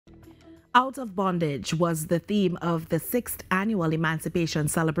Out of Bondage was the theme of the 6th Annual Emancipation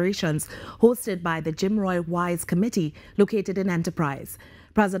Celebrations hosted by the Jimroy Wyse Committee located in Enterprise.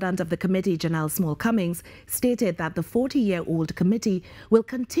 President of the committee, Jenelle Small Cummings, stated that the 40-year-old committee will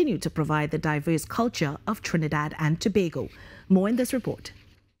continue to provide the diverse culture of Trinidad and Tobago. More in this report.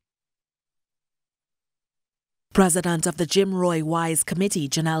 President of the Jimroy Wyse Committee,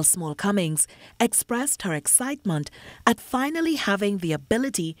 Jenelle Small Cummings, expressed her excitement at finally having the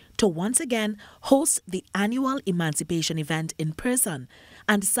ability to once again host the annual Emancipation event in person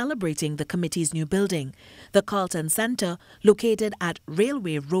and celebrating the committee's new building, the Carlton Centre, located at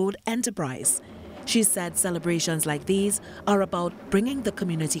Railway Road, Enterprise. She said celebrations like these are about bringing the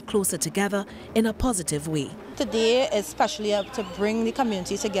community closer together in a positive way. Today is especially to bring the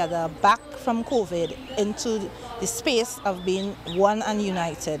community together back from COVID into the space of being one and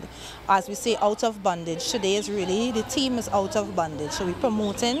united. As we say, out of bondage. Today is really, the theme is out of bondage. So we're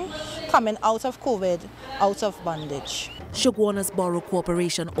promoting coming out of COVID, out of bondage. Shoguanas Borough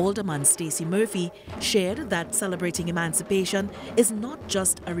Corporation Alderman Stacey Murphy shared that celebrating emancipation is not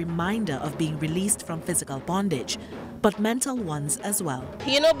just a reminder of being released from physical bondage, but mental ones as well.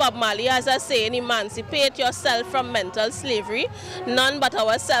 You know, Bob Marley has a saying, emancipate yourself from mental slavery. None but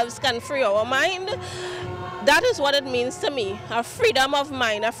ourselves can free our mind. That is what it means to me, a freedom of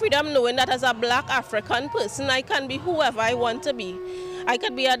mind, a freedom knowing that as a black African person, I can be whoever I want to be. I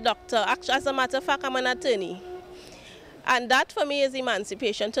could be a doctor. As a matter of fact, I'm an attorney. And that for me is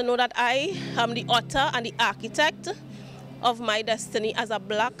emancipation, to know that I am the author and the architect of my destiny as a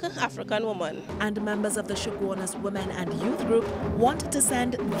black African woman. And members of the Shoguanas Women and Youth Group wanted to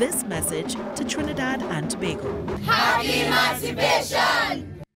send this message to Trinidad and Tobago. Happy Emancipation!